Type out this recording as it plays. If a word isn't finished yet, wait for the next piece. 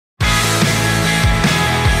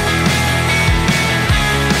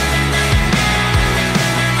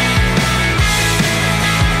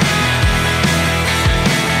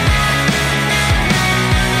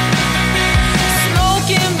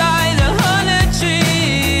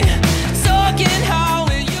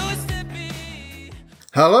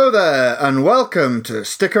Hello there, and welcome to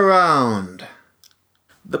Stick Around,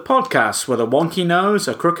 the podcast with a wonky nose,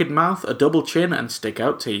 a crooked mouth, a double chin, and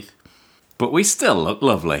stick-out teeth. But we still look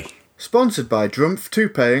lovely. sponsored by Drumpf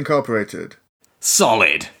Toupee Incorporated.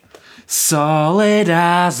 Solid. Solid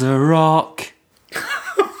as a rock.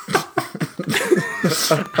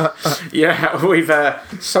 Yeah, we've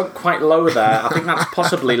sunk quite low there. I think that's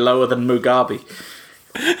possibly lower than Mugabe.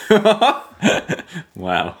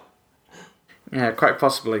 Wow. Yeah, quite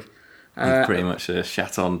possibly. You've pretty much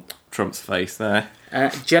shat on Trump's face there.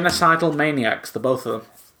 Genocidal maniacs, the both of them.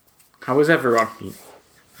 How is everyone?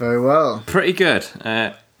 Very well. Pretty good.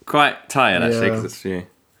 Quite tired, actually, Yeah. because it's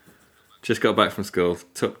just got back from school,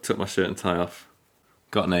 took my shirt and tie off,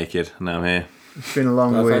 got naked, and now I'm here. It's been a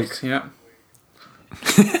long Perfect, week. yeah.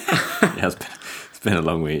 Yeah, it's been a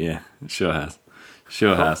long week, yeah. It sure has.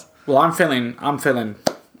 Sure has. Well, I'm feeling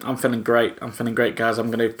great. I'm feeling great, guys. I'm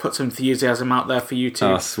going to put some enthusiasm out there for you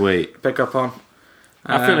to Oh, sweet. pick up on.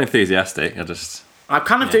 I feel enthusiastic. I'm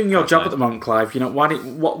kind of doing your job at the moment, Clive. You know,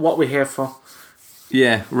 what we're here for.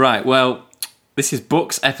 Yeah, right. Well, this is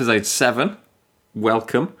Books, episode 7.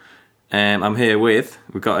 Welcome. I'm here we've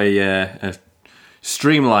got a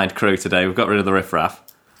streamlined crew today. We've got rid of the riffraff.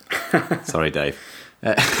 Sorry, Dave.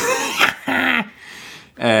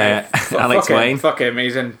 Alex Wayne. Fuck him.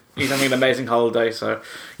 He's having an amazing holiday. So,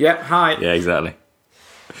 yeah. Hi. Yeah, exactly.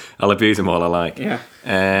 I'll abuse them all I like. Yeah.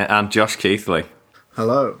 And Josh Keithley,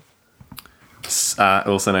 Hello.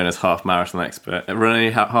 also known as half marathon expert. Run any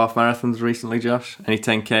half marathons recently, Josh? Any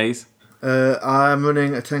 10Ks? I'm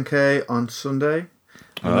running a 10k on Sunday,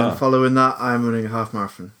 and then following that, I'm running a half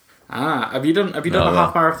marathon. Have you done a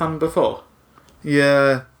half marathon before?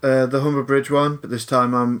 Yeah, the Humber Bridge one, but this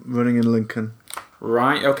time I'm running in Lincoln.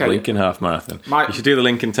 Right. Okay. Lincoln half marathon. You should do the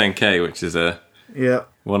Lincoln 10K, which is Yeah,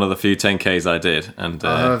 one of the few 10Ks I did. And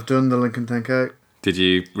I have done the Lincoln 10k. did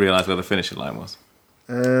you realise where the finishing line was?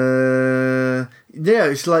 Yeah,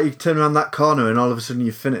 it's like you turn around that corner and all of a sudden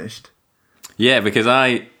you're finished. Yeah, because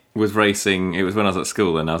I was racing. It was when I was at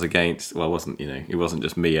school, and I was against. Well, it wasn't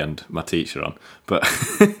just me and my teacher on, but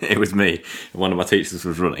it was me. One of my teachers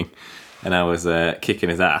was running, and I was kicking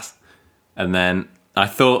his ass. And then I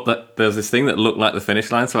thought that there was this thing that looked like the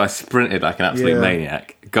finish line, so I sprinted like an absolute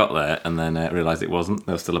maniac. Got there, and then realised it wasn't.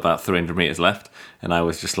 There was still about 300 metres left, and I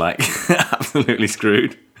was just like absolutely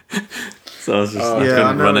screwed. So I was just I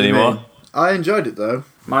couldn't run anymore. I enjoyed it though.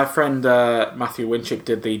 My friend Matthew Winchick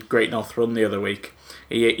did the Great North Run the other week.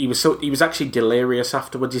 He was actually delirious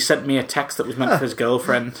afterwards. He sent me a text that was meant for his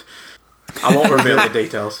girlfriend. I won't reveal the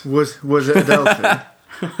details. Was it a Delphi?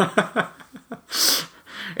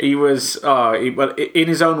 He was, well, in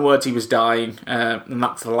his own words, he was dying, and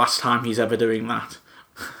that's the last time he's ever doing that.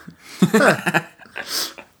 I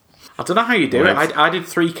don't know how you do it. I did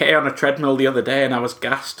 3k on a treadmill the other day, and I was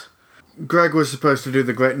gassed. Greg was supposed to do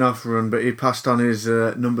the Great North Run, but he passed on his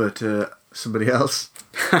number to somebody else.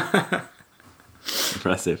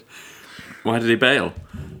 Impressive. Why did he bail?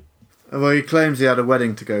 Well, he claims he had a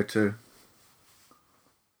wedding to go to.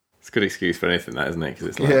 It's a good excuse for anything, that, isn't it? Because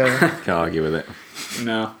it's like, can't argue with it.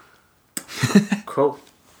 No. Cool.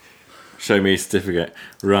 Show me your certificate.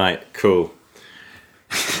 Right, cool.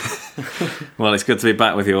 Well, it's good to be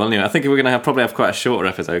back with you all. Anyway, I think we're going to probably have quite a shorter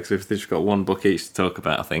episode because we've just got one book each to talk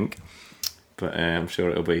about, I think. But I'm sure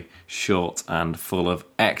it'll be short and full of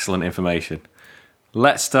excellent information.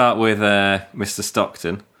 Let's start with Mr.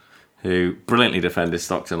 Stockton, who brilliantly defended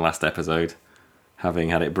Stockton last episode, having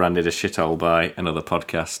had it branded a shithole by another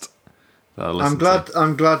podcast that I listened to.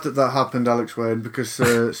 I'm glad that happened, Alex Wayne, because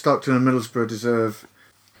Stockton and Middlesbrough deserve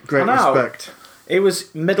great respect.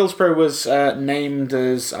 Middlesbrough was named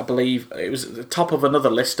as, I believe, it was at the top of another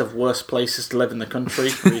list of worst places to live in the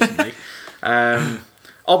country recently.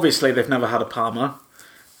 Obviously, they've never had a Palmer.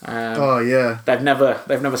 They've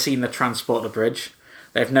never seen the Transporter Bridge.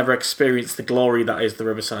 They've never experienced the glory that is the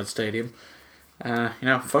Riverside Stadium. Fuck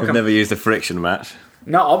They've them. never used a friction match.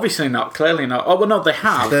 No, obviously not. Clearly not. Oh, well, no, they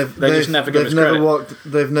have. They just never give us credit.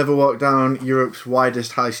 They've never walked down Europe's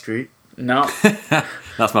widest high street. No.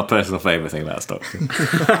 That's my personal favourite thing about Stockton.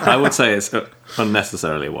 I would say it's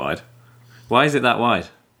unnecessarily wide. Why is it that wide?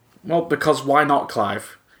 Well, because why not,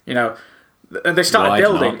 Clive? They started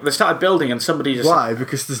building, and somebody just... Why?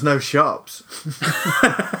 Because there's no shops.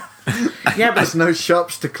 Yeah, but there's no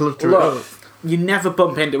shops to clutter it up. You never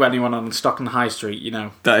bump into anyone on Stockton High Street,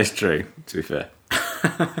 That is true, to be fair.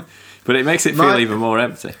 But it makes it feel even more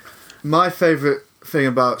empty. My favourite thing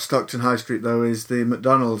about Stockton High Street, though, is the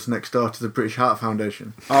McDonald's next door to the British Heart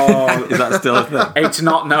Foundation. Oh, is that still a thing? Hey, to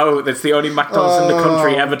not know that's the only McDonald's in the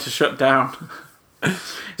country ever to shut down.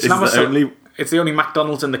 Is the only It's the only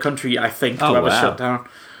McDonald's in the country, I think, to Oh, ever wow. shut down.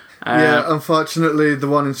 Yeah, unfortunately, the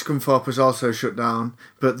one in Scunthorpe was also shut down,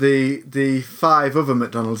 but the 5 other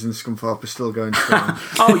McDonald's in Scunthorpe are still going strong.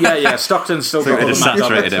 Oh, yeah. Stockton's still got They all the just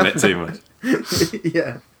McDonald's. saturated a bit too much.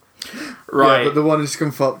 Yeah. Right. Yeah, but the one in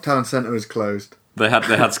Scunthorpe town centre is closed. They had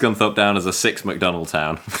Scunthorpe down as a 6 McDonald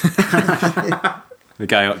town. The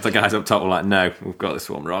guys up top were like, "No, we've got this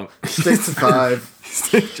one wrong." Stick to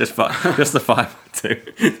 5. just the 5 2.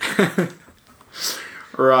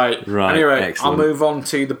 Right. Right, Anyway, excellent. I'll move on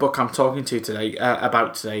to the book I'm talking to today,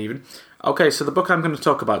 about today even. Okay, so the book I'm going to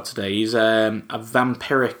talk about today is a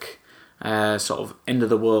vampiric sort of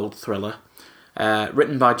end-of-the-world thriller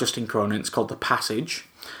written by Justin Cronin. It's called The Passage.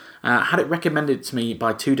 I had it recommended to me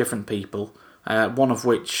by 2 different people, one of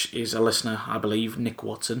which is a listener, I believe, Nick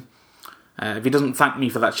Watson. If he doesn't thank me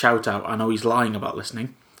for that shout-out, I know he's lying about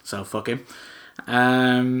listening, so fuck him.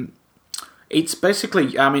 It's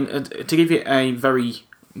basically, I mean, to give you a very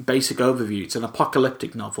basic overview, it's an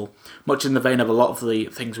apocalyptic novel, much in the vein of a lot of the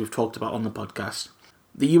things we've talked about on the podcast.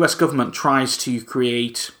 The US government tries to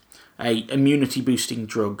create a immunity-boosting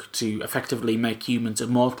drug to effectively make humans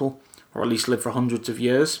immortal, or at least live for hundreds of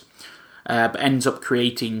years, but ends up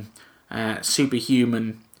creating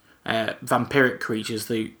superhuman vampiric creatures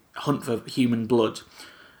that hunt for human blood.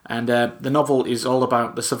 And the novel is all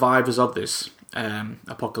about the survivors of this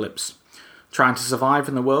apocalypse trying to survive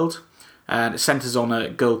in the world, and it centres on a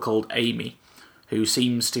girl called Amy, who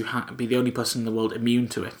seems to be the only person in the world immune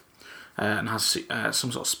to it, and has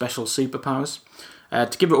some sort of special superpowers.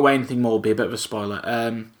 To give it away anything more would be a bit of a spoiler.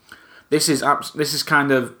 This is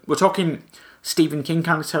kind of, we're talking Stephen King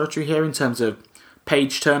kind of territory here in terms of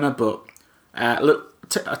page turner, but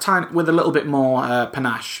with a little bit more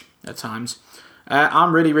panache at times.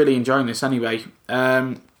 I'm really, really enjoying this anyway.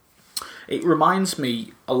 It reminds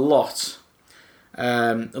me a lot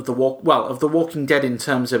of The Walking Dead in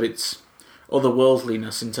terms of its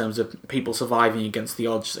otherworldliness, in terms of people surviving against the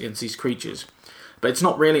odds against these creatures. But it's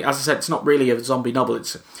not really, as I said, it's not really a zombie novel.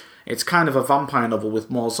 It's kind of a vampire novel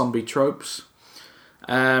with more zombie tropes.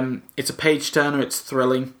 It's a page turner. It's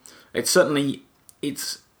thrilling. There's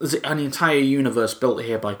an entire universe built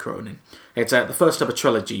here by Cronin. It's the first of a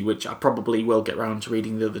trilogy, which I probably will get round to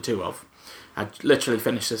reading the other 2 of. I literally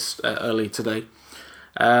finished this earlier today.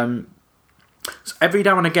 So every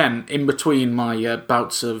now and again, in between my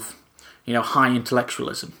bouts of, high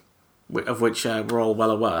intellectualism, of which we're all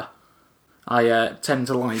well aware, I tend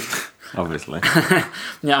to like... Obviously.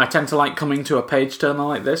 Yeah, I tend to like coming to a page turner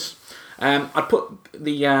like this. I'd put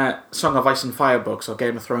the Song of Ice and Fire books, or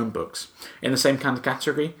Game of Thrones books, in the same kind of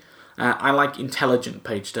category. I like intelligent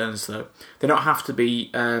page turners, though. They don't have to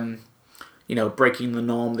be, breaking the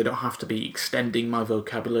norm. They don't have to be extending my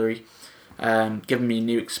vocabulary, giving me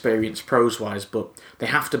new experience prose-wise, but they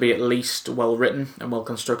have to be at least well-written and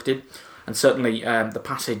well-constructed. And certainly The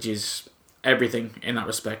Passage is everything in that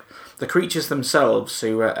respect. The creatures themselves,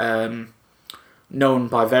 who are known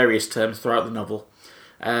by various terms throughout the novel,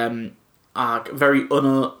 are very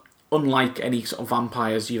unlike any sort of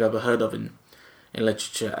vampires you've ever heard of in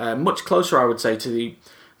literature. Much closer, I would say, to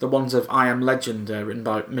the ones of I Am Legend, written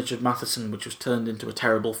by Richard Matheson, which was turned into a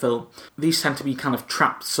terrible film. These tend to be kind of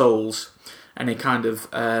trapped souls and a kind of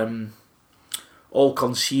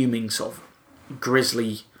all-consuming sort of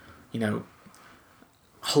grisly,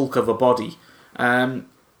 hulk of a body. And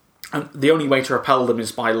the only way to repel them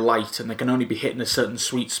is by light, and they can only be hit in a certain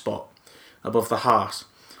sweet spot above the heart.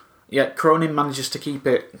 Yet Cronin manages to keep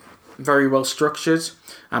it very well structured.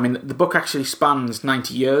 I mean, the book actually spans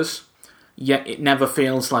 90 years, yet it never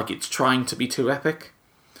feels like it's trying to be too epic.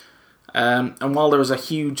 And while there is a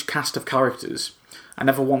huge cast of characters, I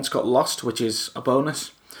never once got lost, which is a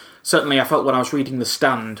bonus. Certainly I felt when I was reading The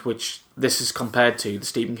Stand, which this is compared to, the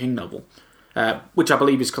Stephen King novel, which I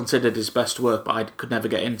believe is considered his best work, but I could never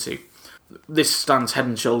get into. This stands head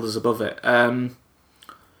and shoulders above it.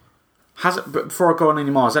 Before I go on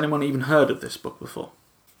anymore, has anyone even heard of this book before?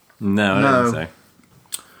 No, I don't think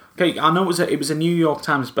so. Okay, I know it was a New York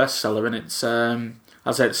Times bestseller, and it's, as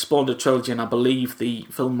I said, it spawned a trilogy, and I believe the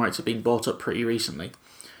film rights have been bought up pretty recently.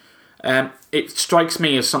 It strikes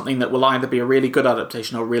me as something that will either be a really good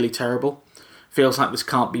adaptation or really terrible. Feels like this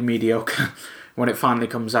can't be mediocre when it finally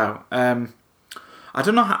comes out. I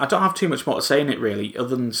don't have too much more to say in it, really,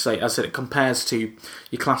 other than say, as it compares to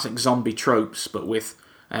your classic zombie tropes, but with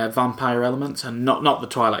vampire elements, and not the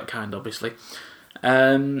Twilight kind, obviously.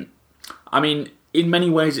 I mean, in many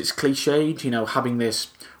ways it's cliched, having this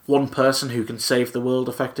one person who can save the world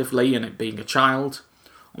effectively, and it being a child,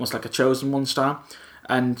 almost like a chosen one style.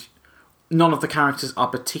 And none of the characters are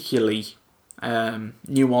particularly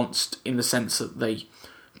nuanced in the sense that they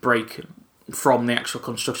break from the actual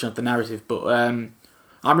construction of the narrative. But I'm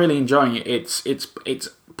really enjoying it. It's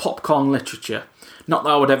popcorn literature. Not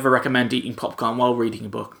that I would ever recommend eating popcorn while reading a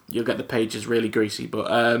book. You'll get the pages really greasy, but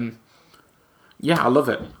yeah, I love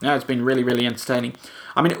it. Yeah, it's been really, really entertaining.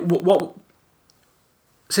 I mean, what?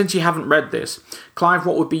 Since you haven't read this, Clive,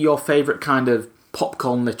 what would be your favourite kind of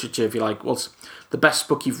popcorn literature, if you like? What's the best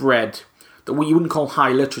book you've read that you wouldn't call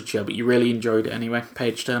high literature, but you really enjoyed it anyway?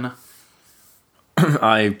 Page Turner.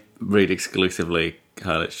 I read exclusively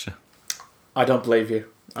high literature. I don't believe you.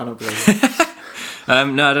 I don't believe you.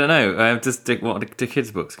 No, I don't know. Do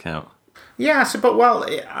kids' books count? Yeah, I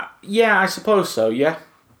suppose so. Yeah.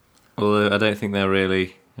 Although I don't think they're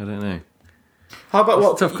really. I don't know. How about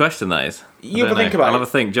That's a tough question, that is. You have a think about it. I'll have a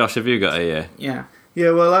think. Josh, have you got a... Yeah.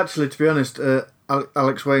 Yeah, well, actually, to be honest,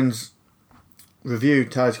 Alex Wayne's review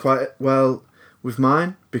ties quite well with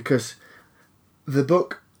mine, because the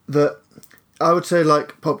book that I would say,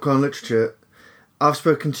 like, popcorn literature, I've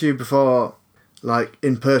spoken to you before, like,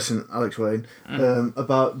 in person, Alex Wayne,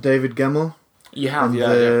 about David Gemmell. You have,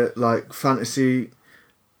 and like, fantasy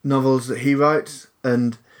novels that he writes,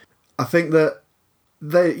 and I think that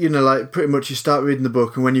they, you know, like, pretty much you start reading the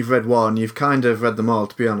book, and when you've read one, you've kind of read them all,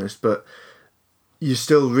 to be honest, but you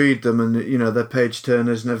still read them, and, you know, they're page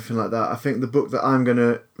turners and everything like that. I think the book that I'm going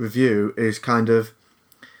to review is kind of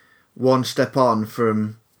one step on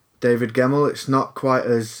from David Gemmell. It's not quite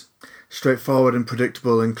as straightforward and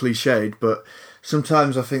predictable and cliched, but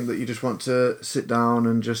sometimes I think that you just want to sit down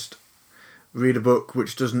and just read a book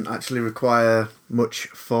which doesn't actually require much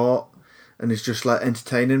thought and is just, like,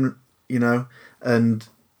 entertaining, you know. And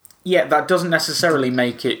yeah, that doesn't necessarily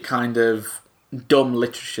make it kind of dumb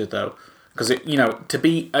literature, though, because it, you know,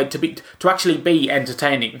 to actually be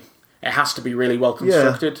entertaining, it has to be really well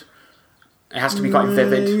constructed. Yeah. It has to be quite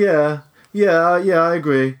vivid. I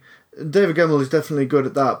agree. David Gemmell is definitely good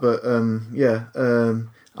at that, but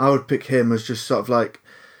I would pick him as just sort of like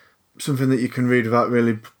something that you can read without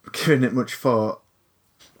really giving it much thought.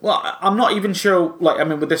 Well, I'm not even sure, like, I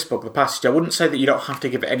mean, with this book, The Passage, I wouldn't say that you don't have to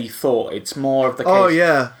give it any thought. It's more of the case... Oh,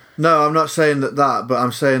 yeah. No, I'm not saying that, but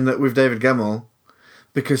I'm saying that with David Gemmell,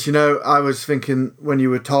 because, you know, I was thinking when you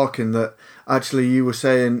were talking that actually you were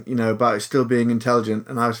saying, you know, about it still being intelligent,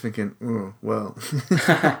 and I was thinking, oh, well.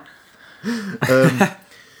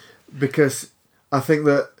 Because I think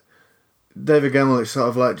that David Gemmell is sort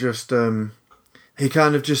of like just... he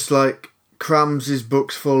kind of just, like, crams his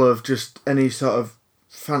books full of just any sort of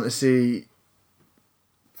fantasy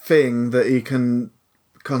thing that he can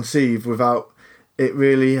conceive without it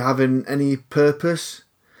really having any purpose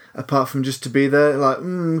apart from just to be there. Like,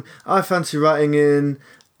 I fancy writing in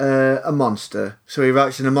a monster, so he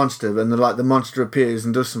writes in a monster, and the monster appears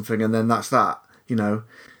and does something, and then that's that. You know,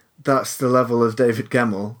 that's the level of David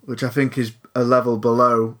Gemmell, which I think is a level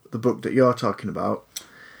below the book that you're talking about.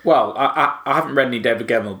 Well, I haven't read any David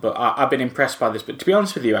Gemmell, but I've been impressed by this. But to be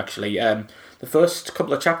honest with you, actually, the first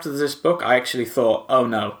couple of chapters of this book, I actually thought, oh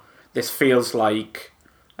no, this feels like,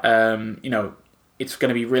 you know, it's going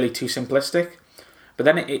to be really too simplistic. But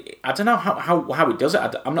then I don't know how it does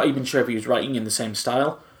it. I'm not even sure if he was writing in the same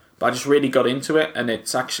style, but I just really got into it, and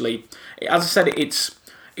it's actually, as I said,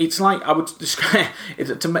 it's like, I would describe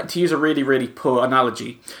to use a really, really poor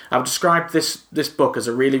analogy, I would describe this book as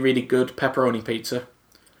a really, really good pepperoni pizza.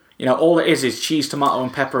 You know, all it is cheese, tomato,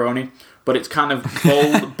 and pepperoni, but it's kind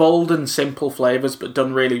of bold and simple flavours, but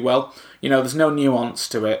done really well. You know, there's no nuance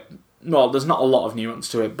to it. Well, there's not a lot of nuance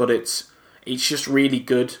to it, but it's just really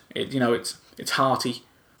good. It's hearty.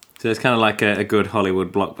 So it's kind of like a good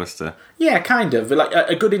Hollywood blockbuster. Yeah, kind of like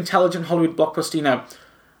a good, intelligent Hollywood blockbuster. You know,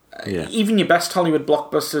 even your best Hollywood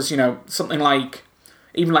blockbusters. You know, something like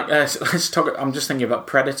let's talk. I'm just thinking about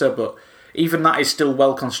Predator, but even that is still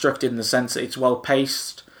well constructed in the sense that it's well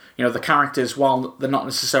paced. You know, the characters, while they're not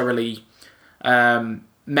necessarily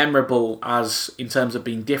memorable as in terms of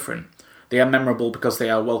being different, they are memorable because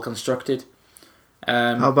they are well constructed.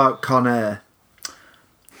 How about Con Air?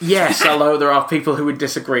 Yes, although there are people who would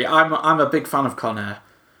disagree. I'm a big fan of Con Air.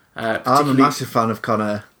 I'm a massive fan of Con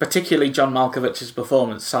Air. Particularly John Malkovich's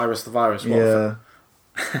performance, Cyrus the Virus. Yeah.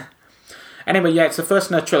 Anyway, yeah, it's the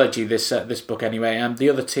first in a trilogy, this book anyway, and the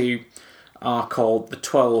other two are called The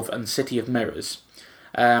 12 and City of Mirrors.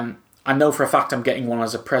 I know for a fact I'm getting one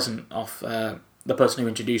as a present off the person who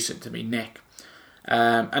introduced it to me, Nick.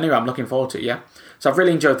 Anyway, I'm looking forward to it, yeah. So I've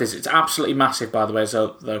really enjoyed this. It's absolutely massive, by the way,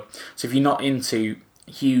 so if you're not into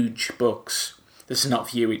huge books, this is not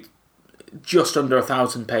for you. It's just under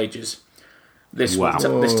 1,000 pages. This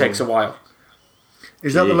takes a while.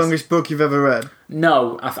 Is that the longest book you've ever read?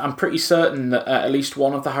 No, I'm pretty certain that at least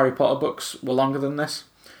one of the Harry Potter books were longer than this.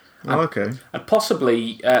 Oh, okay. And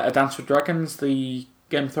possibly A Dance with Dragons, the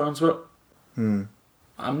Game of Thrones book. I'm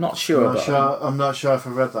not sure. I'm not sure if I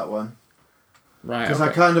read that one. Right. Because I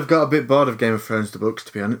kind of got a bit bored of Game of Thrones, the books,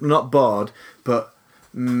 to be honest. Not bored, but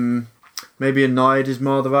maybe annoyed is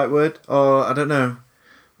more the right word. Or, I don't know.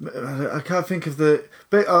 I can't think of the...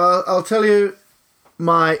 But I'll tell you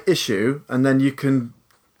my issue, and then you can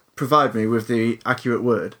provide me with the accurate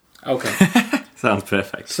word. Okay. Sounds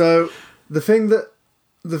perfect. So, the thing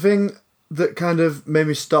that kind of made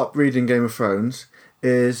me stop reading Game of Thrones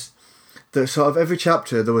is that sort of every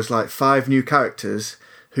chapter there was like 5 new characters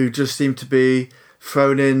who just seemed to be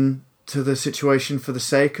thrown in to the situation for the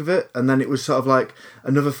sake of it, and then it was sort of like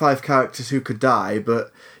another 5 characters who could die,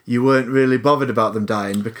 but you weren't really bothered about them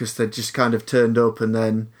dying because they just kind of turned up and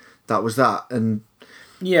then that was that. And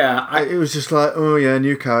yeah, it was just like, oh yeah,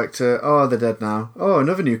 new character, oh they're dead now, oh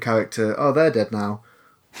another new character, oh they're dead now.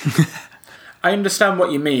 I understand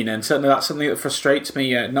what you mean, and certainly that's something that frustrates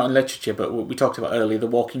me, not in literature, but what we talked about earlier, The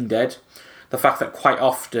Walking Dead. The fact that quite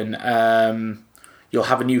often you'll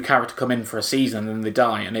have a new character come in for a season and they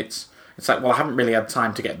die, and it's like, well, I haven't really had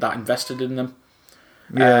time to get that invested in them.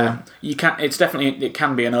 Yeah, you can. It's definitely, it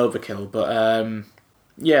can be an overkill, but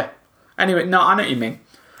yeah. Anyway, no, I know what you mean.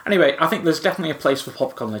 Anyway, I think there's definitely a place for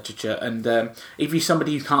popcorn literature, and if you're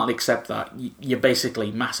somebody who can't accept that, you're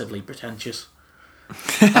basically massively pretentious.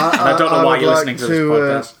 I don't know why you're listening to this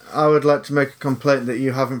podcast. I would like to make a complaint that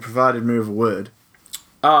you haven't provided me with a word.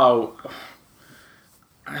 Oh,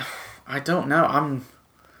 I don't know.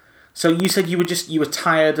 So you said you were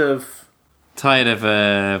tired of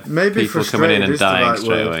maybe people coming in and dying right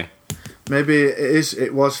straight word. away. Maybe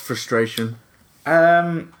it was frustration.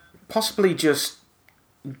 Possibly just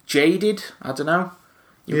jaded. I don't know.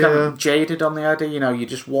 You're kind of jaded on the idea. You're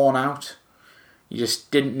just worn out. You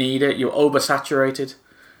just didn't need it. You're oversaturated.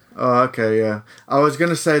 Oh, okay, yeah. I was going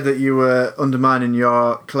to say that you were undermining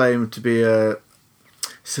your claim to be a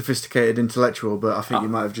sophisticated intellectual, but I think you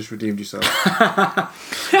might have just redeemed yourself.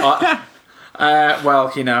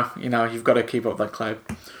 Well, you've got to keep up that claim.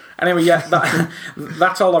 Anyway, yeah,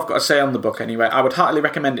 that's all I've got to say on the book anyway. I would heartily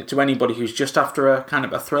recommend it to anybody who's just after a kind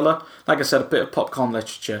of a thriller. Like I said, a bit of popcorn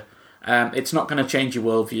literature. It's not going to change your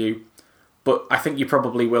worldview, but I think you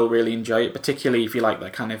probably will really enjoy it, particularly if you like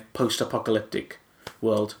that kind of post-apocalyptic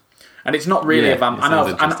world. And it's not really a vampire.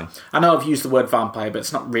 I know I've used the word vampire, but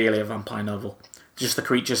it's not really a vampire novel. Just the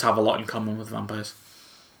creatures have a lot in common with vampires.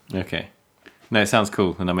 Okay. No, it sounds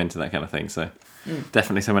cool, and I'm into that kind of thing, so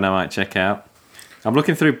definitely something I might check out. I'm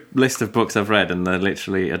looking through a list of books I've read, and they're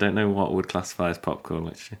literally, I don't know what would classify as popcorn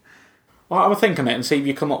literature. Well, have a think on it and see if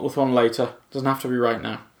you come up with one later. Doesn't have to be right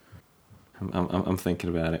now. I'm thinking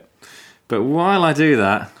about it. But while I do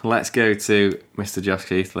that, let's go to Mr. Josh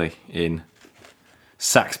Keithley in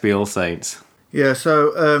Saxby All Saints. Yeah,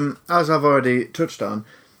 so as I've already touched on,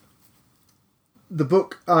 the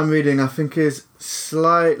book I'm reading I think is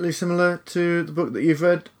slightly similar to the book that you've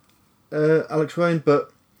read, Alex Wayne,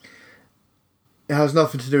 but it has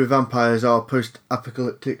nothing to do with vampires or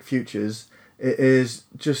post-apocalyptic futures. It is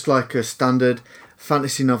just like a standard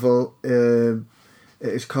fantasy novel. It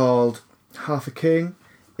is called Half a King.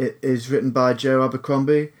 It is written by Joe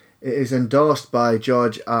Abercrombie. It is endorsed by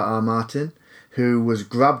George R.R. Martin, who was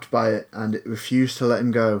grabbed by it and it refused to let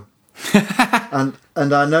him go. and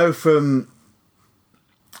I know from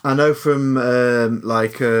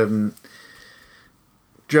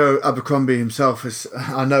Joe Abercrombie himself has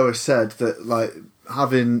said that like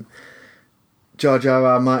having George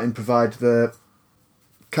R.R. Martin provide the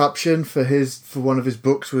caption for one of his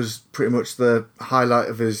books was pretty much the highlight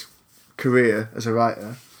of his career as a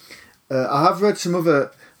writer. I have read some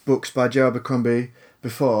other books by Joe Abercrombie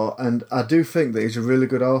before, and I do think that he's a really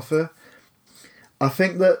good author. I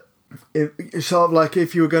think that it's sort of like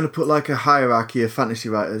if you were going to put like a hierarchy of fantasy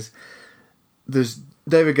writers, there's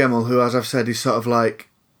David Gemmell, who, as I've said, is sort of like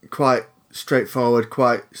quite straightforward,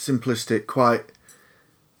 quite simplistic, quite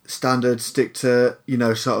standard, stick to,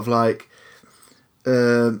 sort of like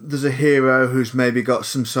there's a hero who's maybe got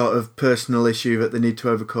some sort of personal issue that they need to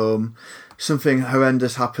overcome. Something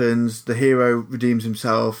horrendous happens, the hero redeems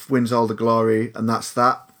himself, wins all the glory, and that's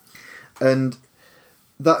that. And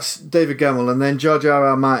that's David Gemmell. And then George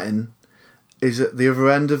R.R. Martin is at the other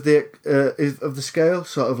end of the scale,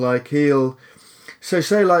 sort of like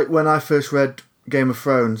say like when I first read Game of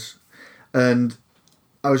Thrones and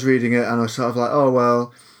I was reading it and I was sort of like, oh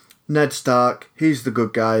well, Ned Stark, he's the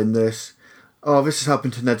good guy in this. Oh, this has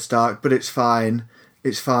happened to Ned Stark, but it's fine.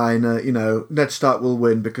 It's fine. Ned Stark will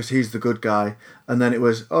win because he's the good guy. And then it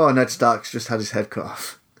was, oh, Ned Stark's just had his head cut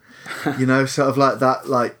off. Sort of like that,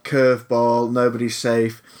 like curveball, nobody's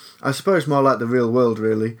safe. I suppose more like the real world,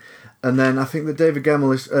 really. And then I think that David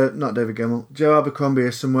Gemmell is... not David Gemmell. Joe Abercrombie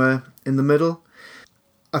is somewhere in the middle.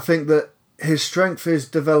 I think that his strength is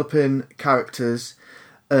developing characters,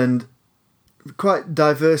 and quite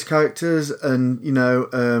diverse characters, and, you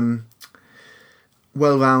know,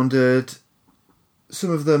 well-rounded.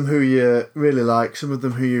 Some of them who you really like, some of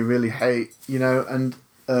them who you really hate, you know, and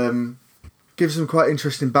gives them quite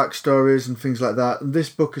interesting backstories and things like that. And this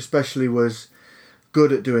book especially was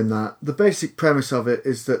good at doing that. The basic premise of it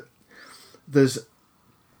is that there's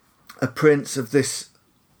a prince of this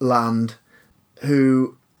land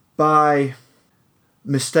who, by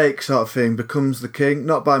mistake sort of thing, becomes the king.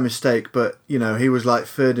 Not by mistake, but, you know, he was like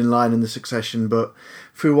third in line in the succession, but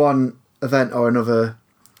through one event or another,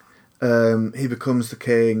 he becomes the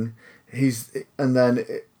king. He's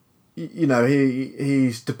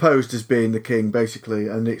deposed as being the king, basically,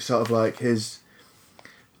 and it's sort of like his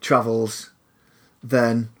travels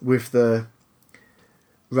then with the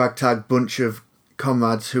ragtag bunch of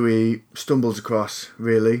comrades who he stumbles across,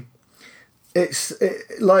 really. It's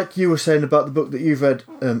like you were saying about the book that you've read,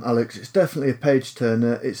 Alex, it's definitely a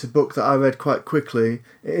page-turner. It's a book that I read quite quickly.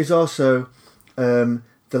 It is also the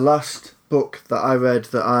last book that I read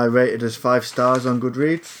that I rated as 5 stars on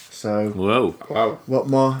Goodreads. So whoa, wow! What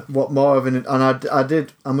more of an? And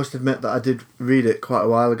I must admit that I did read it quite a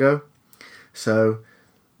while ago. So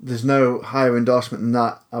there's no higher endorsement than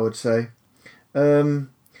that, I would say.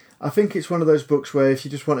 I think it's one of those books where if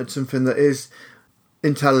you just wanted something that is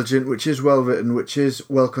intelligent, which is well written, which is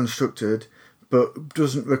well constructed, but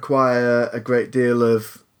doesn't require a great deal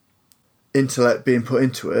of intellect being put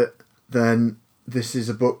into it, then this is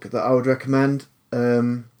a book that I would recommend.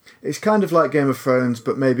 It's kind of like Game of Thrones,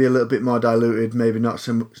 but maybe a little bit more diluted, maybe not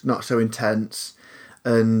so intense,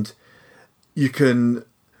 and you can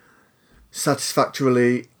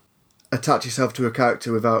satisfactorily attach yourself to a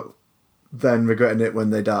character without then regretting it when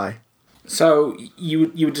they die. So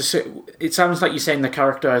you would just say, it sounds like you're saying the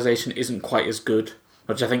characterization isn't quite as good,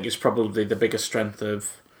 which I think is probably the biggest strength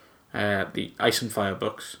of the Ice and Fire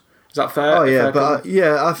books. Is that fair? Oh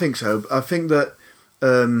yeah, I think so. I think that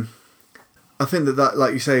that,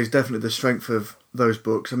 like you say, is definitely the strength of those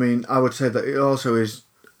books. I mean, I would say that it also is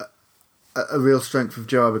a real strength of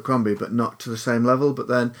Joe Abercrombie, but not to the same level. But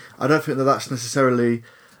then I don't think that that's necessarily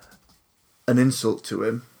an insult to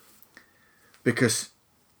him, because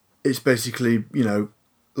it's basically, you know,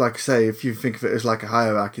 like I say, if you think of it as like a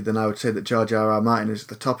hierarchy, then I would say that George R.R. Martin is at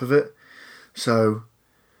the top of it. So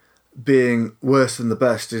being worse than the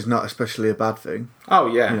best is not especially a bad thing. Oh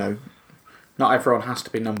yeah, you know, not everyone has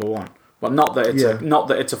to be number one. Well, not that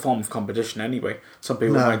it's a form of competition anyway. Some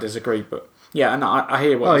people might disagree, but yeah, and I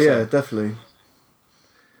hear what you're saying. Oh yeah, definitely.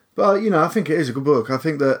 But you know, I think it is a good book. I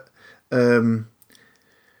think that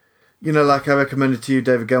you know, like I recommended to you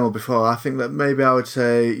David Gemmell before, I think that maybe I would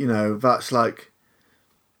say, you know, that's like,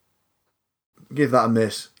 give that a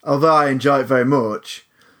miss. Although I enjoy it very much,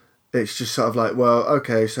 it's just sort of like, well,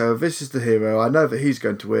 okay, so this is the hero, I know that he's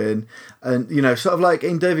going to win. And, you know, sort of like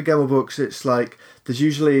in David Gemmell books, it's like, there's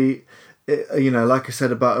usually, you know, like I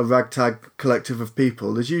said about a ragtag collective of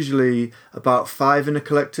people, there's usually about 5 in a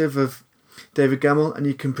collective of David Gemmell, and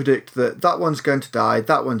you can predict that one's going to die,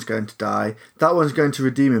 that one's going to die, that one's going to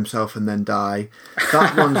redeem himself and then die,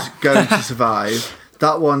 that one's going to survive,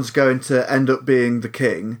 that one's going to end up being the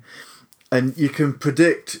king, and you can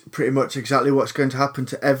predict pretty much exactly what's going to happen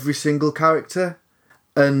to every single character.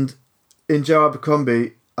 And in Joe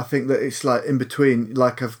Abercrombie, I think that it's like in between,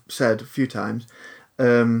 like I've said a few times.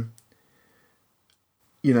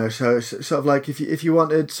 You know, so it's sort of like if you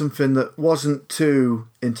wanted something that wasn't too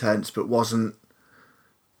intense but wasn't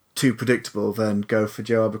too predictable, then go for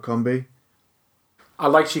Joe Abercrombie. I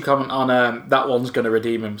liked your comment on that one's going to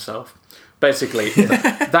redeem himself. Basically,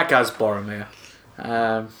 that guy's Boromir.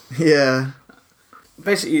 Yeah.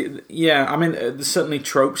 Basically, yeah, I mean, there's certainly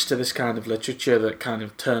tropes to this kind of literature that kind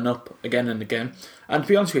of turn up again and again. And to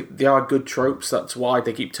be honest with you, they are good tropes, that's why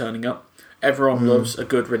they keep turning up. Everyone loves a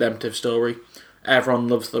good redemptive story. Everyone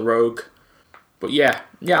loves the rogue. But yeah,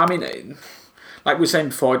 I mean, like we were saying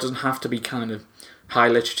before, it doesn't have to be kind of high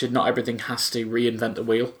literature. Not everything has to reinvent the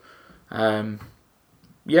wheel.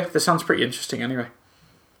 Yeah, this sounds pretty interesting anyway.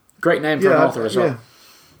 Great name for an author as well.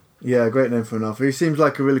 Yeah, great name for an author. He seems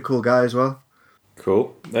like a really cool guy as well.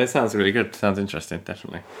 Cool. That sounds really good. Sounds interesting,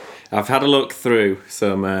 definitely. I've had a look through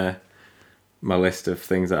some my list of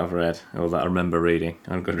things that I've read, or that I remember reading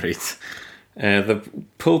on Goodreads. The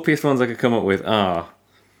pulpiest ones I could come up with are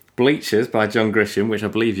Bleachers by John Grisham, which I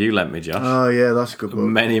believe you lent me, Josh. Oh yeah, that's a good book.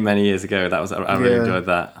 Many years ago. I really enjoyed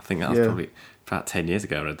that. I think that was probably about 10 years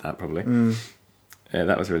ago I read that, probably.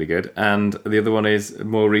 That was really good. And the other one is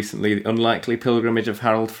more recently, The Unlikely Pilgrimage of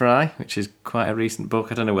Harold Fry, which is quite a recent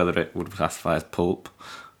book. I don't know whether it would classify as pulp.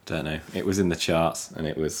 Don't know. It was in the charts, and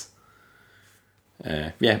it was...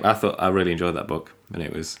 I really enjoyed that book, and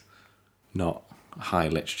it was not high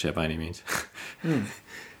literature by any means.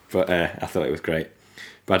 But I thought it was great.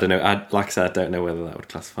 But I don't know, like I said, I don't know whether that would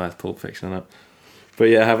classify as pulp fiction or not. But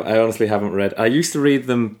yeah, I honestly haven't read... I used to read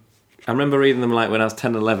them... I remember reading them like when I was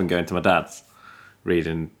 10 and 11, going to my dad's,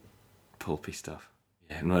 reading pulpy stuff.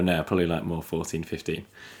 Yeah, no, probably like more 14, 15.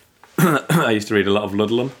 I used to read a lot of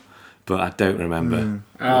Ludlum, but I don't remember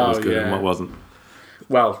what was good and what wasn't.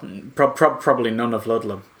 Well, probably none of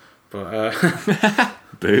Ludlum, but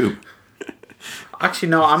Boom. Actually,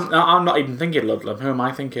 no, I'm not even thinking Ludlum. Who am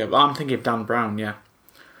I thinking of? I'm thinking of Dan Brown. Yeah.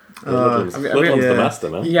 Ludlum's the master,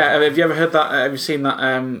 man. Yeah, have you ever heard that? Have you seen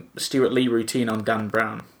that Stuart Lee routine on Dan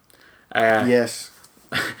Brown? Yes.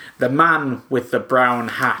 The man with the brown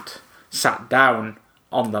hat sat down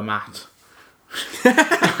on the mat.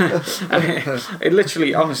 it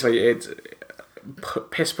literally, honestly, it's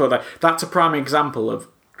piss poor. That's a prime example of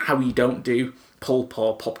how you don't do pulp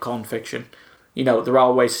or popcorn fiction. You know, there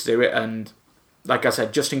are ways to do it, and like I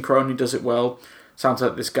said, Justin Crony does it well. Sounds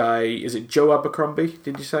like this guy, is it Joe Abercrombie,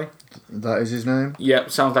 did you say? That is his name? Yeah,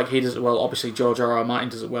 sounds like he does it well. Obviously, George R.R. Martin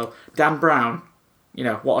does it well. Dan Brown, you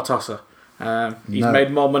know, what a tosser. He's made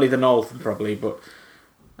more money than all of them, probably, but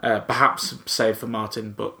perhaps save for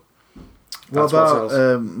Martin, but what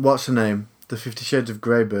about, what's her name? The 50 Shades of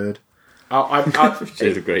Grey bird.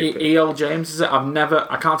 Shades of Grey bird. E.L. James, is it?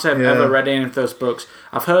 I can't say I've ever read any of those books.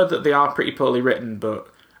 I've heard that they are pretty poorly written, but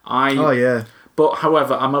But,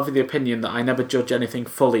 however, I'm of the opinion that I never judge anything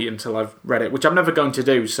fully until I've read it, which I'm never going to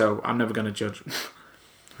do, so I'm never going to judge.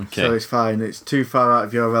 Okay. So it's fine. It's too far out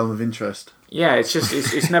of your realm of interest. Yeah, it's just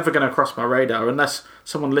it's never going to cross my radar unless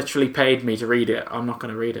someone literally paid me to read it. I'm not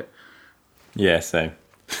going to read it. Yeah, same.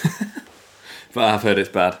 But I've heard it's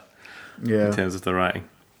bad. Yeah. In terms of the writing,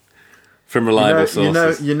 from reliable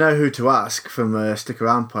sources. You know who to ask from a stick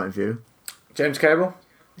around point of view. James Cable.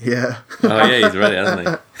 Yeah. Oh yeah, he's read it,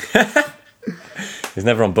 hasn't he? He's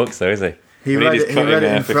never on books though, is he? He read it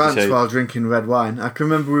in France while drinking red wine. I can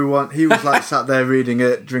remember he was like sat there reading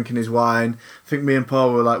it, drinking his wine. I think me and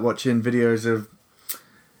Paul were like watching videos of,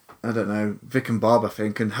 I don't know, Vic and Bob, I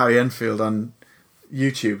think, and Harry Enfield on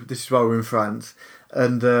YouTube. This is while we were in France.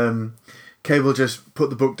 And Cable just put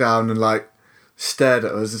the book down and like stared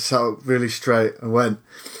at us and sat up really straight and went,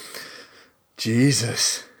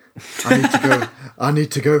 Jesus, I need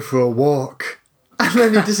to go for a walk. And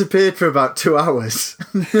then he disappeared for about 2 hours.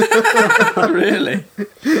 Really?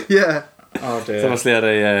 Yeah. Oh dear. It's obviously had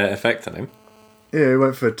a effect on him. Yeah, he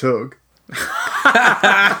went for a tug.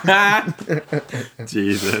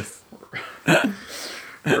 Jesus.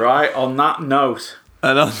 Right, on that note.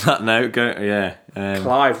 And on that note,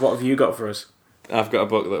 Clive, what have you got for us? I've got a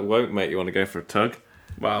book that won't make you want to go for a tug.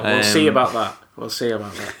 Well, we'll see about that.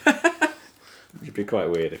 It'd be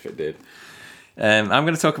quite weird if it did. I'm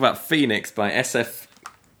going to talk about Phoenix by SF.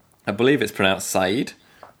 I believe it's pronounced Said.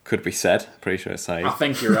 Could be said. Pretty sure it's Said. I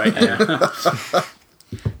think you're right, yeah.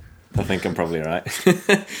 I think I'm probably right.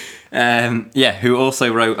 Who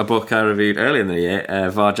also wrote a book I reviewed earlier in the year,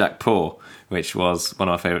 Varjak Poor, which was one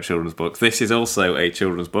of my favourite children's books. This is also a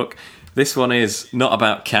children's book. This one is not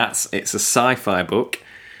about cats. It's a sci-fi book.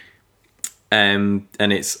 And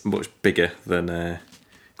it's much bigger than...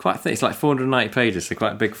 quite thick. It's like 490 pages, so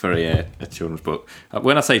quite big for a children's book.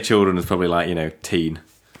 When I say children, it's probably like, teen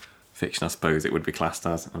fiction, I suppose it would be classed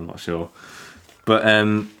as. I'm not sure. But,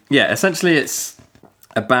 essentially it's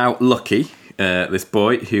about Lucky, this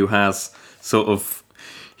boy who has sort of...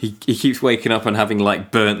 He keeps waking up and having,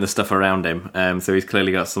 like, burnt the stuff around him. So he's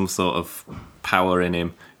clearly got some sort of power in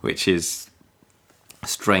him, which is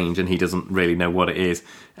strange, and he doesn't really know what it is.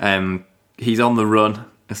 He's on the run,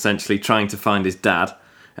 essentially, trying to find his dad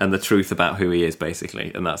and the truth about who he is,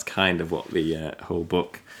 basically. And that's kind of what the whole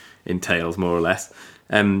book entails, more or less.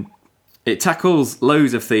 It tackles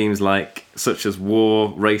loads of themes such as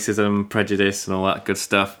war, racism, prejudice, and all that good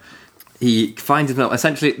stuff. He finds himself...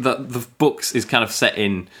 Essentially, the books is kind of set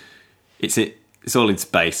in... It's all in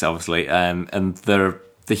space, obviously. And the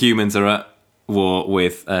humans are at war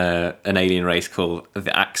with an alien race called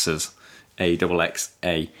the Axas,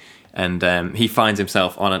 AXXA. And he finds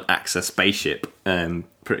himself on an AXA spaceship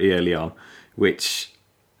pretty early on, which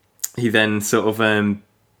he then sort of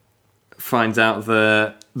finds out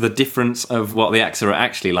the difference of what the AXA are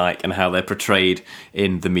actually like and how they're portrayed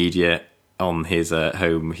in the media on his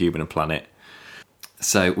home human planet.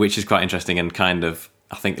 So, which is quite interesting and kind of,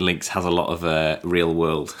 I think Lynx has a lot of real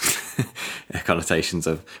world connotations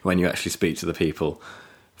of when you actually speak to the people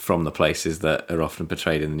from the places that are often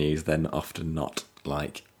portrayed in the news, they're often not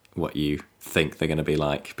like what you think they're going to be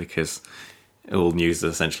like, because all news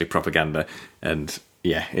is essentially propaganda. And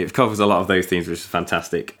yeah, it covers a lot of those themes, which is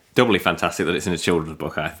fantastic. Doubly fantastic that it's in a children's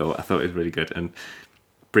book. I thought it was really good and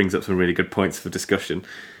brings up some really good points for discussion.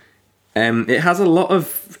 It has a lot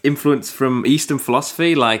of influence from Eastern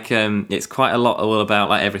philosophy. Like it's quite a lot all about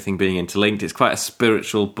like everything being interlinked. It's quite a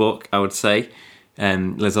spiritual book, I would say.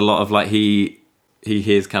 There's a lot of like he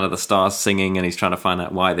hears kind of the stars singing, and he's trying to find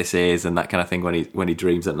out why this is and that kind of thing when he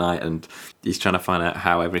dreams at night, and he's trying to find out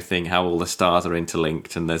how all the stars are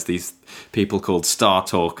interlinked. And there's these people called star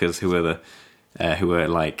talkers who are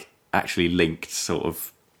like actually linked sort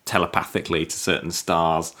of telepathically to certain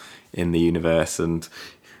stars in the universe, and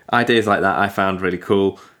ideas like that I found really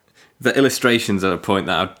cool. The illustrations are a point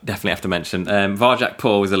that I definitely have to mention. Varjak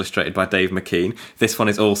Paw was illustrated by Dave McKean. This one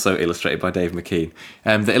is also illustrated by Dave McKean.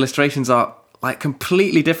 The illustrations are like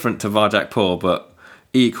completely different to Varjak Paw, but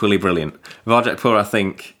equally brilliant. Varjak Paw, I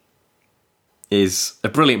think, is a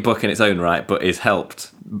brilliant book in its own right, but is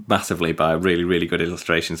helped massively by really, really good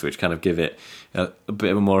illustrations, which kind of give it a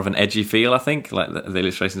bit more of an edgy feel, I think. Like the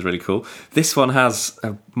illustration's really cool. This one has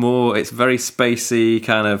it's very spacey,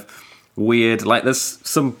 kind of weird. Like there's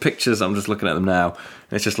some pictures, I'm just looking at them now,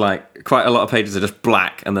 and it's just like quite a lot of pages are just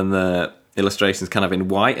black, and then the illustration's kind of in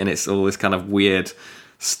white, and it's all this kind of weird,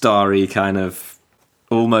 starry, kind of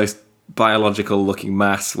almost biological looking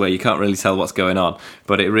mass where you can't really tell what's going on,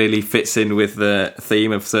 but it really fits in with the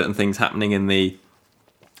theme of certain things happening in the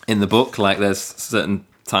book. Like there's certain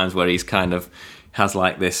times where he's kind of has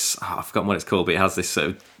like this, I've forgotten what it's called, but it has this sort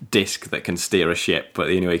of disc that can steer a ship, but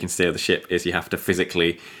the only way you can steer the ship is you have to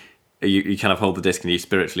physically, you kind of hold the disc and you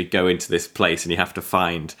spiritually go into this place, and you have to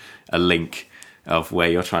find a link of where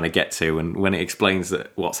you're trying to get to. And when it explains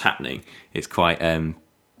that what's happening, it's quite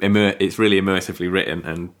it's really immersively written,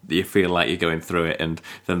 and you feel like you're going through it. And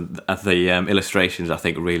then the illustrations, I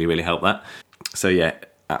think, really, really help that. So yeah,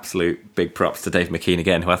 absolute big props to Dave McKean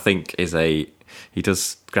again, who I think he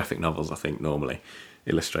does graphic novels, I think, normally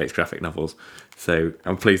illustrates graphic novels. So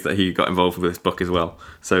I'm pleased that he got involved with this book as well.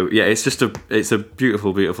 So yeah, it's a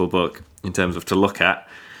beautiful, beautiful book in terms of to look at.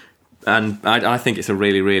 And I think it's a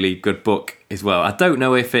really, really good book as well. I don't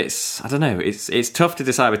know if it's tough to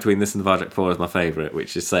decide between this and Varjak Paw as my favourite,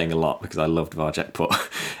 which is saying a lot because I loved Varjak Paw.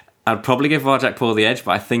 I'd probably give Varjak Paw the edge,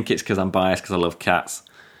 but I think it's because I'm biased because I love cats,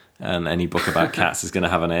 and any book about cats is going to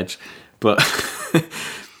have an edge. But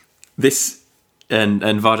this and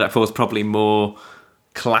Varjak Paw is probably more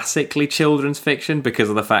classically children's fiction because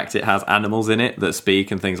of the fact it has animals in it that speak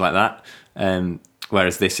and things like that.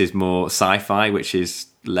 Whereas this is more sci-fi, which is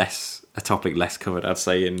a topic less covered, I'd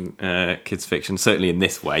say, in kids' fiction, certainly in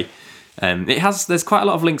this way. There's quite a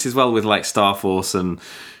lot of links as well with like Star Wars, with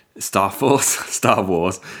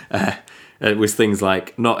things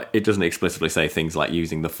like, it doesn't explicitly say things like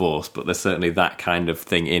using the Force, but there's certainly that kind of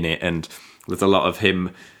thing in it, and with a lot of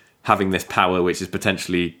him having this power which is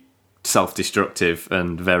potentially self-destructive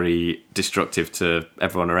and very destructive to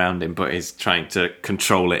everyone around him, but is trying to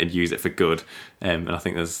control it and use it for good. And I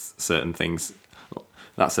think there's certain things,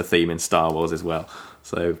 that's a theme in Star Wars as well.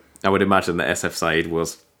 So I would imagine that SF Said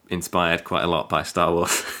was inspired quite a lot by Star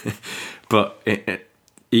Wars. But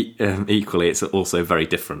equally, it's also very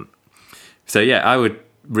different. So yeah, I would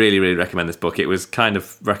really, really recommend this book. It was kind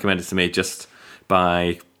of recommended to me just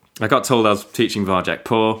by... I got told I was teaching Varjak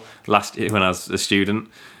Paw last year when I was a student,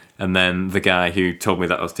 and then the guy who told me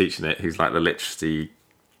that I was teaching it, who's like the literacy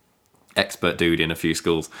expert dude in a few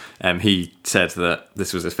schools, he said that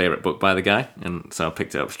this was his favourite book by the guy, and so I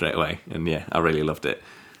picked it up straight away, and yeah, I really loved it.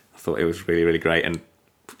 I thought it was really, really great, and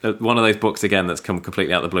one of those books, again, that's come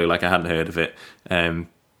completely out of the blue, like I hadn't heard of it, and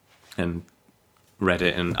read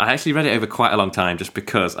it, and I actually read it over quite a long time, just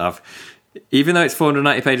because even though it's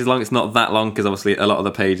 490 pages long, it's not that long, because obviously a lot of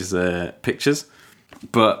the pages are pictures,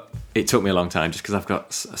 but it took me a long time, just because I've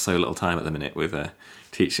got so little time at the minute with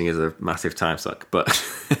teaching is a massive time suck, but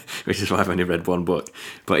which is why I've only read one book.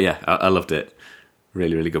 But yeah, I loved it.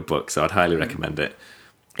 Really, really good book, so I'd highly recommend it.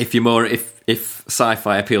 If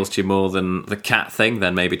sci-fi appeals to you more than the cat thing,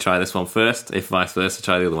 then maybe try this one first. If vice versa,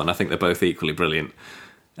 try the other one. I think they're both equally brilliant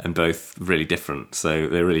and both really different. So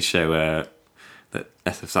they really show that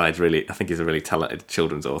SF Said really, I think he's a really talented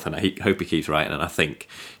children's author, and I hope he keeps writing. And I think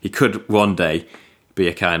he could one day be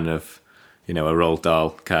a kind of, a Roald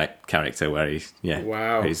Dahl character where he's,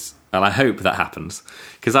 wow. And I hope that happens,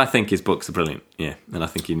 because I think his books are brilliant, and I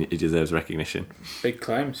think he deserves recognition. Big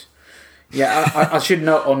claims. Yeah, I should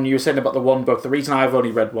note on you were saying about the one book. The reason I've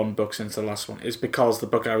only read one book since the last one is because the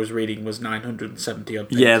book I was reading was 970 odd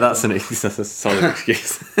pages. Yeah, that's a solid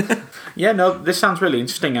excuse. Yeah, no, this sounds really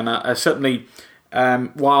interesting, and I certainly,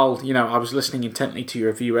 while I was listening intently to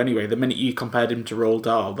your review anyway, the minute you compared him to Roald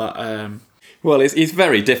Dahl, that. Well, he's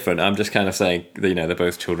very different. I'm just kind of saying, they're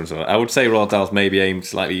both children's. I would say Roald Dahl's maybe aimed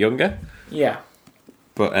slightly younger. Yeah.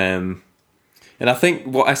 But and I think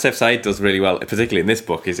what SF Said does really well, particularly in this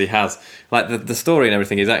book, is he has the story and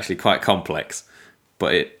everything is actually quite complex,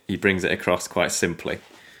 but he brings it across quite simply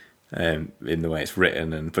in the way it's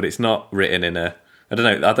written, but it's not written in a. I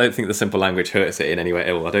don't know. I don't think the simple language hurts it in any way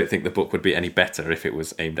ill. I don't think the book would be any better if it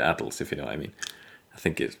was aimed at adults, if you know what I mean. I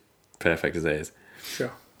think it's perfect as it is.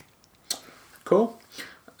 Sure. Cool.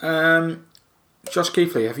 Josh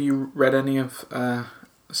Keighley, have you read any of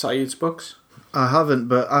Said's books? I haven't,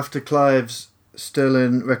 but after Clive's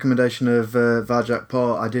Sterling recommendation of Vajak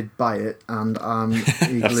Paw, I did buy it, and I'm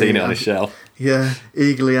eagerly... I've seen it on his shelf. Yeah,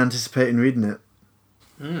 eagerly anticipating reading it.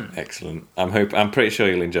 Excellent. I'm pretty sure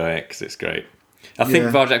you'll enjoy it, because it's great. I think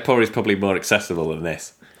Vajak Paw is probably more accessible than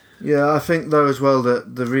this. Yeah, I think, though, as well,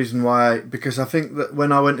 that the reason why... Because I think that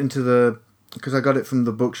when I went into the... Because I got it from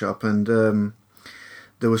the bookshop, and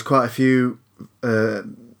there was quite a few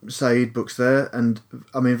Said books there, and,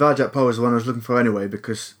 I mean, Vajak Paw was the one I was looking for anyway,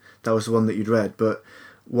 because that was the one that you'd read, but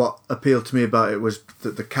what appealed to me about it was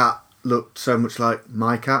that the cat looked so much like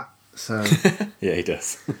my cat, so... Yeah, he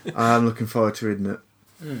does. I'm looking forward to reading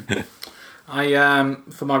it.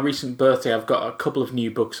 For my recent birthday, I've got a couple of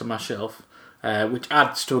new books on my shelf, which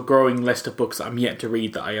adds to a growing list of books that I'm yet to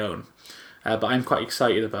read that I own. But I'm quite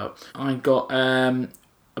excited about. I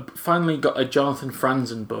finally got a Jonathan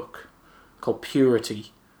Franzen book called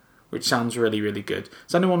Purity, which sounds really, really good.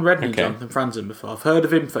 Has anyone read any Jonathan Franzen before? I've heard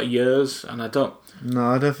of him for years, and I don't... No,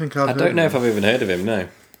 I don't think I've I don't know if I've even heard of him, no.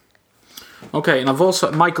 Okay, and I've also...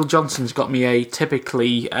 Michael Johnson's got me a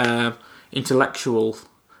typically intellectual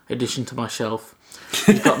addition to my shelf.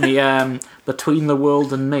 He's got me Between the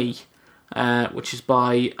World and Me, which is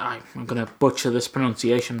by... I'm going to butcher this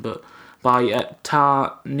pronunciation, but... by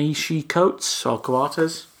Ta-Nehisi Coates, or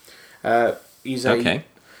Coates.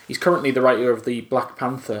 He's currently the writer of the Black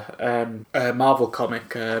Panther Marvel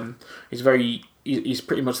comic. He's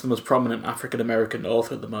pretty much the most prominent African-American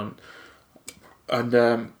author at the moment.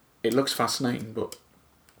 And it looks fascinating, but...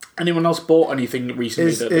 Anyone else bought anything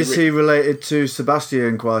recently? Is he related to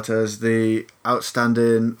Sebastian Coates, the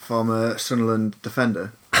outstanding former Sunderland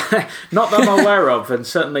defender? Not that I'm aware of, and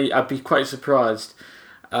certainly I'd be quite surprised.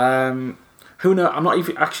 Who knows? I'm not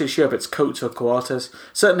even actually sure if it's Coates or Coates.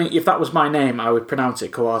 Certainly, if that was my name, I would pronounce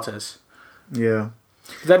it Coates. Yeah.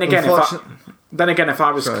 Then again, if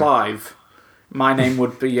I was Clive, my name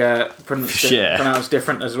would be pronounced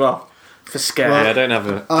different as well. For scare. Well, I don't have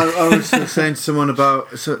a... I was saying to someone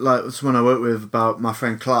someone I work with about my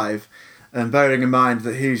friend Clive, and bearing in mind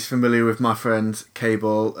that he's familiar with my friend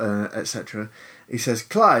Cable, etc. He says,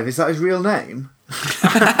 "Clive, is that his real name?"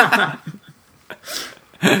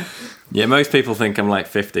 Yeah, most people think I'm like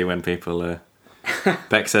 50 when people...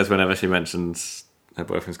 Beck says whenever she mentions her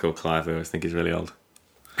boyfriend's called Clive, they always think he's really old.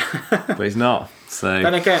 But he's not, so...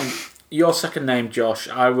 Then again, your second name, Josh,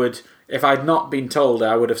 I would... If I'd not been told,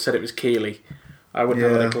 I would have said it was Keeley. I wouldn't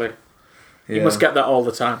have had a clue. Yeah. You must get that all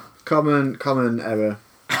the time. Common error.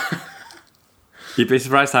 You'd be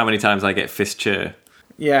surprised how many times I get Fischur.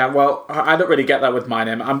 Yeah, well, I don't really get that with my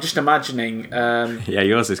name. I'm just imagining... Yeah,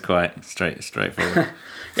 yours is quite straightforward.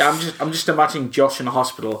 Yeah, I'm just imagining Josh in a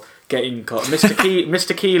hospital getting called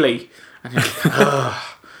Mr. Keeley. And you're like,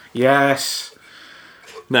 oh, yes.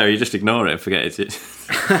 No, you just ignore it and forget it.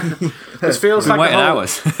 This feels like waiting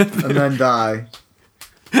hours. And then die.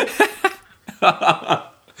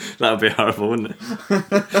 That would be horrible, wouldn't it?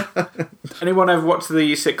 Anyone ever watched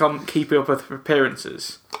the sitcom Keeping Up with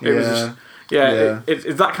Appearances? It was just,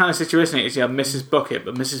 it's that kind of situation. It's Mrs. Bucket,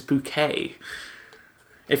 but Mrs. Bouquet.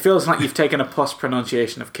 It feels like you've taken a posh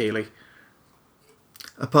pronunciation of Keeley.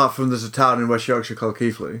 Apart from there's a town in West Yorkshire called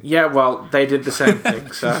Keighley. Yeah, well, they did the same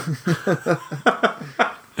thing, so...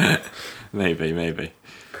 Maybe.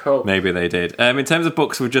 Cool. Maybe they did. In terms of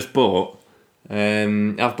books we've just bought,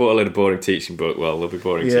 I've bought a load of boring teaching book. Well, they'll be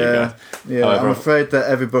boring to you guys. Yeah, however, I'm afraid that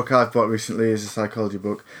every book I've bought recently is a psychology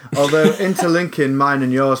book. Although, interlinking mine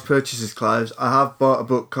and yours purchases, Clives, I have bought a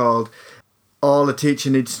book called All a Teacher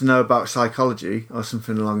Needs to Know About Psychology, or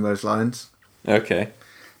something along those lines. Okay.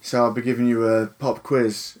 So I'll be giving you a pop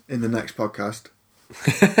quiz in the next podcast.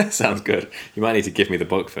 Sounds good. You might need to give me the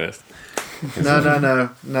book first. No.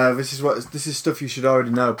 This is stuff you should already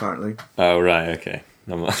know, apparently. Oh, right, okay.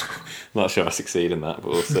 I'm not sure I succeed in that,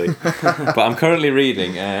 but we'll see. But I'm currently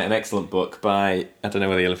reading an excellent book by, I don't know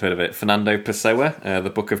whether you'll have heard of it, Fernando Pessoa, The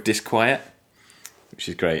Book of Disquiet, which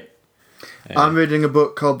is great. I'm reading a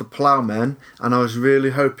book called The Ploughman, and I was really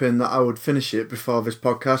hoping that I would finish it before this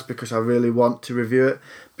podcast because I really want to review it.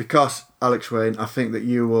 Because, Alex Wayne, I think that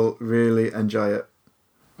you will really enjoy it.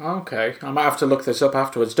 Okay, I might have to look this up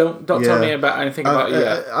afterwards. Don't tell me about anything about it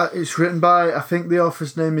yet. It's written by, I think the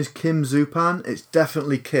author's name is Kim Zupan. It's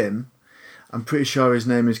definitely Kim. I'm pretty sure his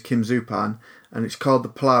name is Kim Zupan, and it's called The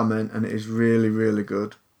Ploughman, and it is really, really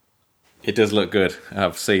good. It does look good.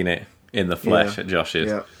 I've seen it in the flesh at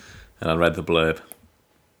Josh's, and I read the blurb,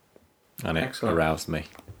 and it aroused me.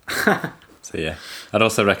 So yeah, I'd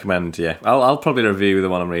also recommend. Yeah, I'll probably review the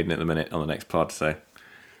one I'm reading at the minute on the next pod. So.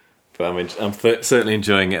 But I'm certainly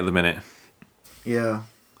enjoying it at the minute. Yeah.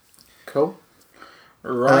 Cool.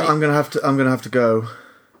 Right. I'm gonna have to go.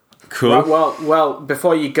 Cool. Right, well.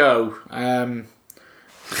 Before you go, for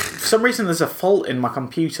some reason there's a fault in my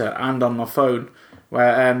computer and on my phone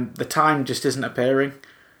where the time just isn't appearing.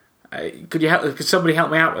 Could somebody help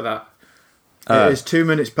me out with that? It is 2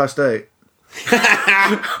 minutes past 8.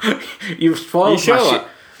 You've spoiled my shit.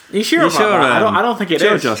 You sure about that? I don't think it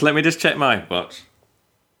is. Josh, let me just check my watch.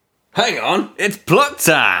 Hang on, it's pluck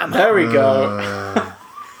time! There we go.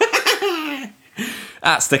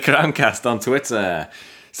 At StickAroundCast on Twitter.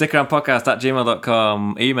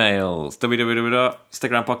 StickAroundPodcast@gmail.com. Emails.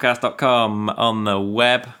 www.stickaroundpodcast.com. On the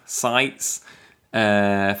websites.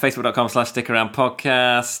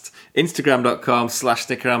 Facebook.com/StickAroundPodcast.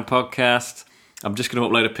 Instagram.com/StickAroundPodcast. I'm just going to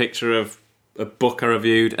upload a picture of a book I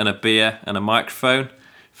reviewed and a beer and a microphone.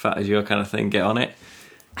 If that is your kind of thing, get on it.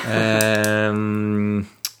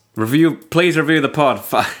 Please review the pod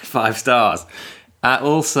 5 stars.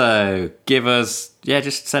 Also, give us,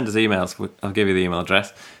 just send us emails. I'll give you the email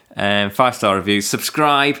address. 5-star reviews.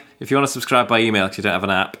 Subscribe. If you want to subscribe by email because you don't have an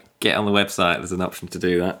app, get on the website. There's an option to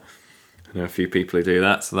do that. I know a few people who do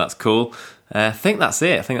that, so that's cool. I think that's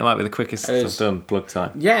it. I think that might be the quickest I've done. Plug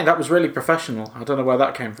time. Yeah, that was really professional. I don't know where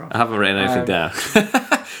that came from. I haven't written anything down.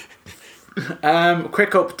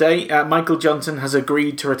 Quick update. Michael Johnson has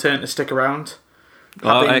agreed to return to Stick Around.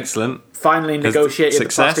 Excellent. Finally negotiated the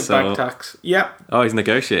plastic bag tax. Yep. Oh, he's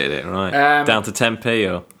negotiated it, right. Down to 10p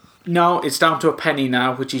or? No, it's down to a penny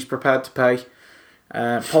now, which he's prepared to pay.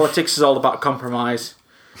 Politics is all about compromise.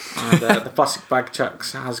 And the plastic bag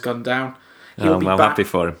tax has gone down. I'm happy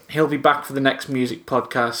for him. He'll be back for the next music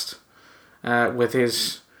podcast with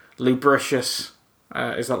his lubricious...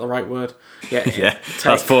 is that the right word? Yeah,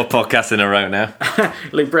 that's 4 podcasts in a row now.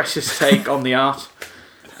 Lubricious take on the art.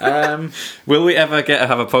 Will we ever get to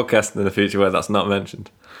have a podcast in the future where that's not mentioned?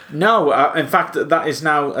 No, in fact, that is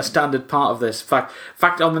now a standard part of this. In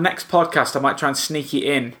fact, on the next podcast, I might try and sneak it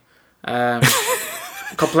in.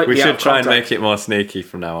 Completely. We should try and make it more sneaky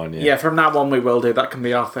from now on. Yeah, from now on we will do. That can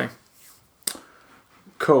be our thing.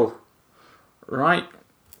 Cool. Right.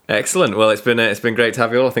 Excellent. Well, it's been great to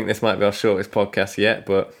have you all. I think this might be our shortest podcast yet,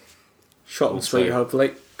 but short and sweet,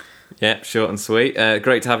 hopefully. Yeah, short and sweet.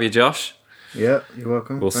 Great to have you, Josh. Yeah, you're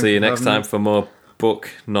welcome. We'll see you next time for more book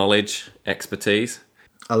knowledge, expertise.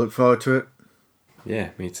 I look forward to it. Yeah,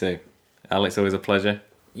 me too. Alex, always a pleasure.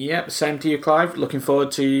 Yep, same to you, Clive. Looking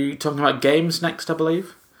forward to talking about games next, I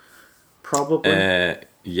believe. Probably.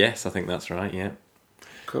 Yes, I think that's right, yeah.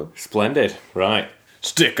 Cool. Splendid. Right.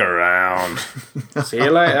 Stick around. See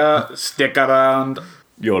you later. Stick around.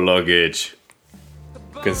 Your luggage.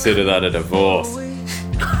 Consider that a divorce.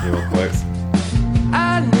 Your quotes.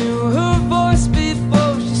 I knew her voice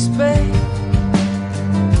before she spake.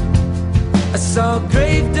 I saw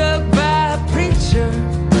graved up by a preacher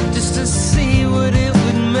just to see what it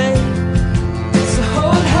would make. So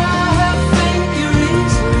hold high faith your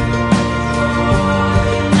reason.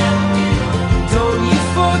 Don't you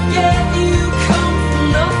forget you come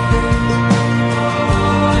from nothing.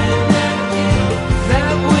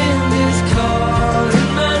 That wind is calling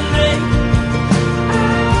my name.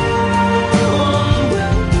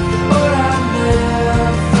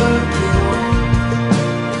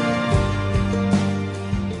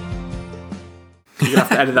 You have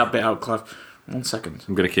to edit that bit out, Clive. 1 second.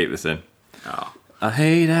 I'm going to keep this in. Oh. I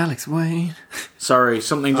hate Alex Wayne. Sorry,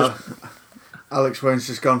 something just... Alex Wayne's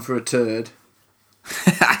just gone for a turd.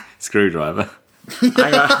 Screwdriver.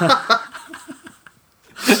 Hang on.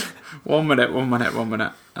 1 minute.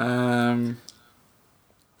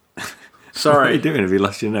 Sorry. What are you doing? Have you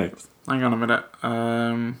lost your notes? Hang on a minute.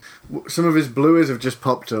 Some of his blueies have just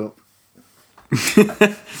popped up. Shit,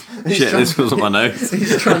 this wasn't my notes.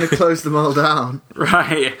 He's trying to close them all down.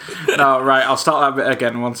 Right. No, right. I'll start that bit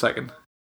again. 1 second.